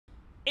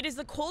It is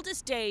the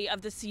coldest day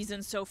of the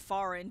season so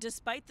far, and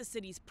despite the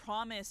city's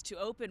promise to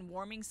open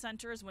warming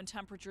centers when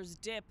temperatures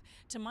dip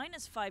to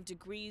 -5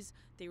 degrees,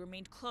 they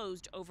remained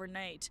closed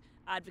overnight.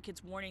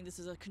 Advocates warning this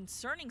is a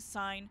concerning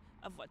sign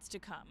of what's to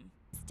come.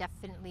 It's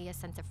definitely a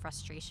sense of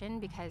frustration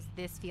because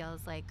this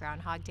feels like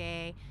Groundhog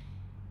Day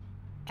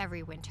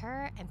every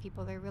winter, and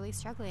people are really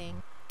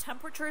struggling.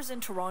 Temperatures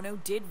in Toronto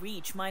did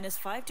reach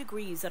 -5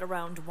 degrees at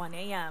around 1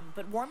 a.m.,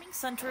 but warming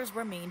centers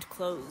remained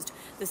closed.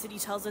 The city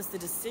tells us the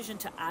decision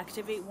to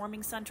activate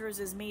warming centers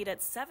is made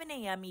at 7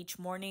 a.m. each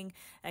morning,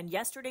 and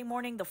yesterday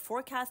morning the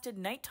forecasted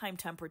nighttime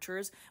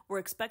temperatures were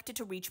expected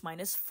to reach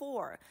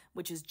 -4,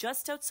 which is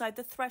just outside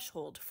the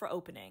threshold for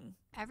opening.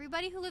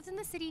 Everybody who lives in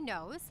the city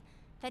knows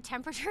that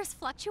temperatures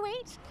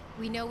fluctuate.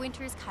 We know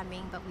winter is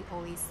coming, but we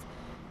always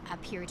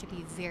appear to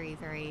be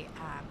very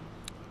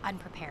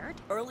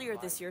unprepared. Earlier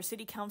this year,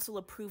 City Council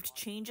approved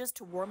changes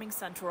to warming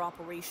center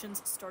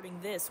operations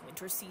starting this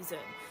winter season.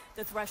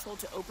 The threshold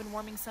to open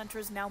warming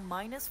centers now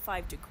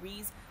 -5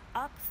 degrees,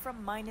 up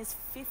from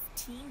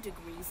 -15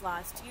 degrees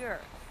last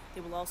year. They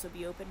will also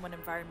be open when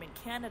Environment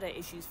Canada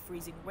issues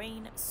freezing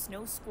rain,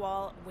 snow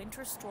squall,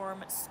 winter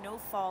storm,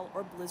 snowfall,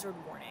 or blizzard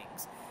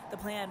warnings. The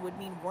plan would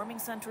mean warming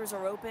centers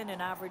are open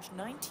an average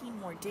 19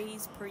 more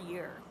days per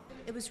year.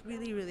 It was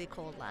really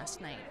cold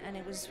last night, and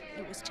it was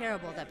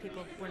terrible that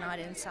people were not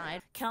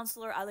inside.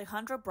 Councillor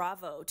Alejandra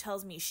Bravo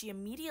tells me she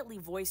immediately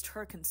voiced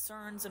her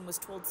concerns and was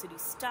told city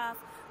staff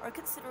are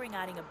considering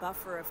adding a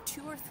buffer of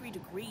 2 or 3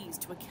 degrees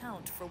to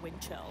account for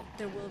wind chill.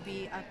 There will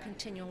be a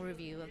continual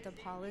review of the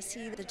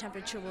policy. The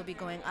temperature will be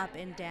going up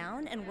and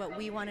down, and what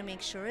we want to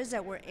make sure is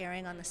that we're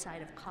erring on the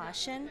side of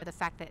caution. The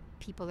fact that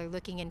people are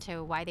looking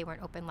into why they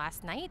weren't open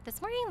last night,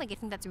 this morning, I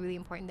think that's really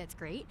important, that's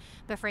great,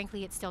 but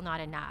frankly, it's still not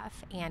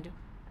enough. And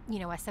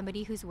as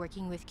somebody who's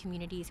working with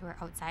communities who are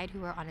outside,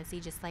 who are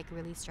honestly just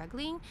really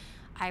struggling,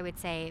 I would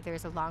say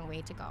there's a long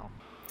way to go.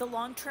 The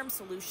long-term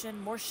solution,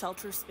 more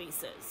shelter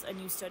spaces. A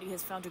new study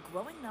has found a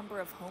growing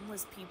number of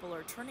homeless people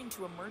are turning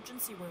to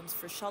emergency rooms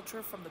for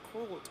shelter from the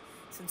cold.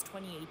 Since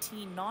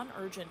 2018,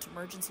 non-urgent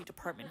emergency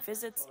department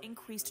visits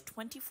increased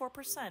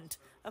 24%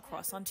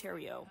 across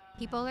Ontario.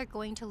 People are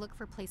going to look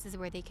for places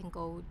where they can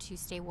go to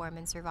stay warm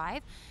and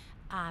survive.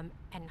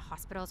 And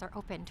hospitals are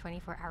open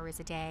 24 hours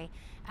a day.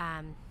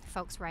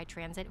 Folks ride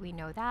transit, we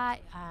know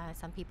that.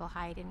 Some people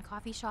hide in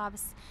coffee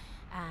shops.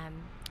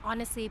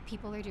 Honestly,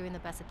 people are doing the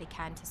best that they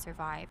can to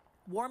survive.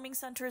 Warming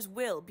centers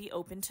will be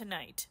open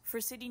tonight.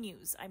 For City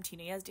News, I'm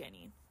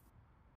Yazdani.